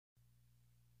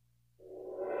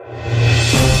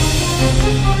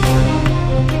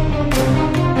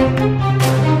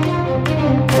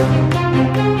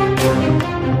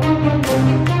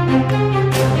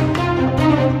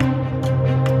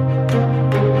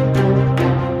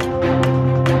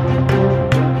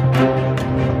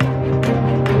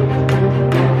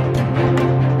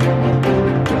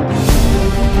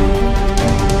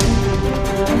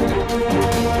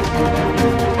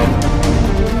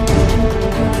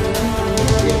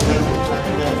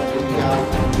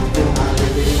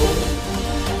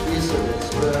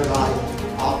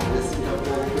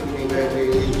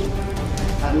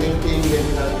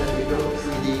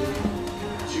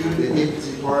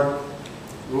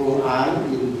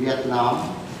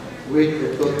Vietnam, with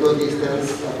a total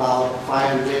distance about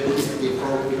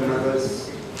 554 kilometers,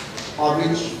 of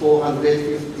which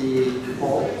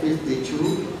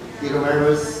 452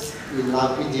 kilometers in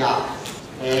Lao Railway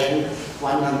and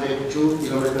 102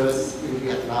 kilometers in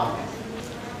Vietnam.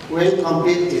 When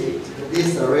completed,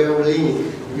 this rail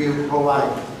link will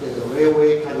provide the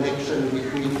railway connection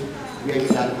between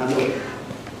Vientiane and Hanoi.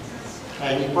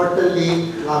 And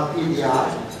importantly, Lao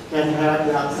Railway can have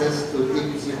access to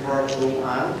deep sea port Vung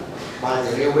Ang by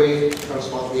the railway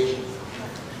transportation.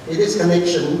 In this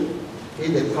connection,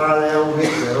 in the parallel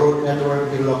with the road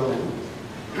network development,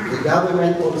 the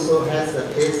government also has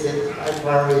attached high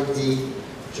priority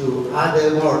to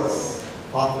other modes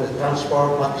of the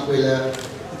transport, particularly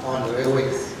on the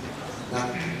railways.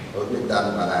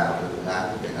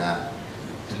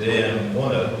 Today I'm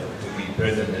honored to be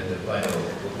present at the final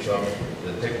workshop,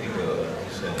 the technical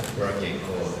assistance project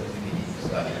for feasibility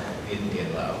study in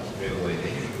Vietnam-Laos Railway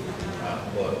link,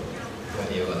 both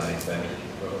organized by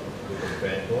Local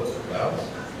Transport, Laos,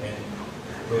 and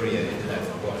Korean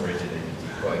International Cooperation Agency,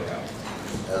 KOICA.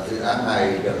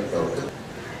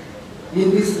 In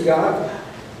this regard,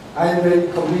 I am very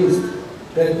convinced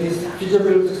that this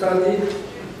feasibility study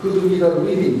could be the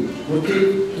leading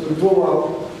motive to draw out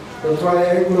the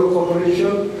triangular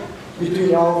cooperation between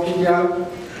Lao Railway,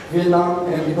 Vietnam,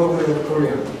 and the Republic of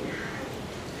Korea.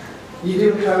 It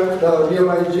will help the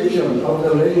realization of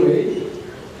the railway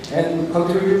and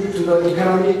contribute to the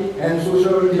economic and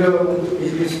social development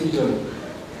in this region.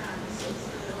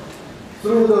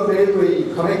 Through the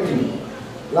railway connecting,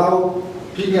 Lao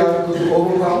Railway could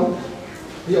overcome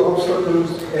the obstacles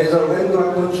as a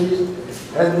landlocked country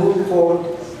and move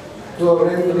forward to a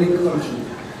land-linked country.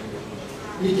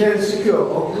 It can secure a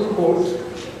good port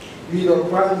with a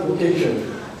prime location.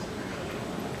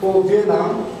 For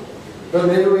Vietnam, the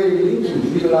railway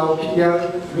linking with Lao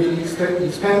Railway will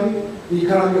expand the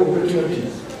economic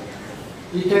opportunities.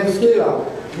 It can scale up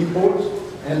import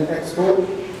and export,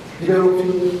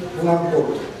 developing Vung Ang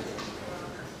port.